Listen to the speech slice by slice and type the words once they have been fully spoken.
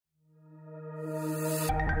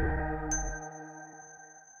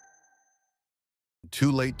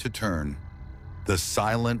Too late to turn, the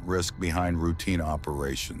silent risk behind routine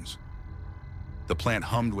operations. The plant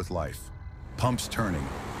hummed with life, pumps turning,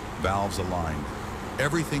 valves aligned,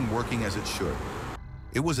 everything working as it should.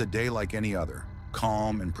 It was a day like any other,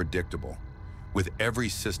 calm and predictable, with every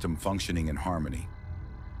system functioning in harmony.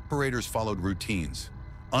 Operators followed routines,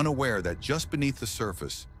 unaware that just beneath the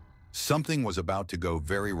surface, something was about to go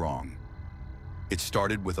very wrong. It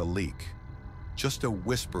started with a leak, just a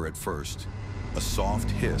whisper at first, a soft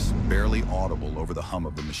hiss barely audible over the hum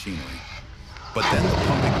of the machinery. But then the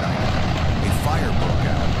pump ignited, a fire broke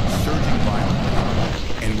out, surging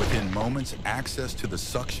violently, and within moments, access to the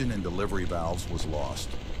suction and delivery valves was lost.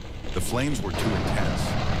 The flames were too intense.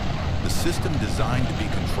 The system designed to be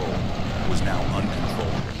controlled was now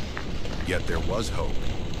uncontrollable. Yet there was hope.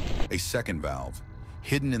 A second valve,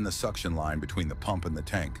 hidden in the suction line between the pump and the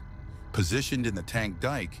tank. Positioned in the tank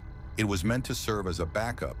dike, it was meant to serve as a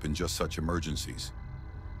backup in just such emergencies.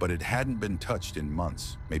 But it hadn't been touched in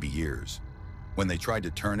months, maybe years. When they tried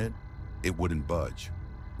to turn it, it wouldn't budge.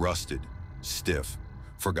 Rusted, stiff,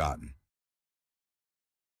 forgotten.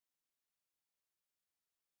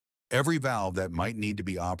 Every valve that might need to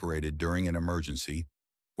be operated during an emergency,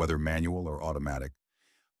 whether manual or automatic,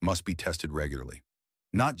 must be tested regularly.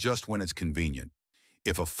 Not just when it's convenient.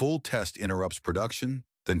 If a full test interrupts production,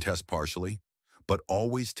 then test partially, but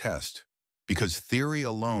always test, because theory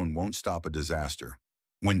alone won't stop a disaster.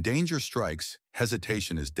 When danger strikes,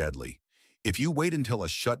 hesitation is deadly. If you wait until a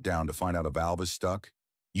shutdown to find out a valve is stuck,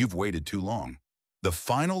 you've waited too long. The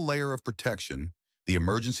final layer of protection, the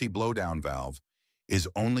emergency blowdown valve, is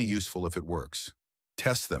only useful if it works.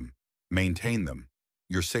 Test them, maintain them.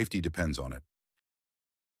 Your safety depends on it.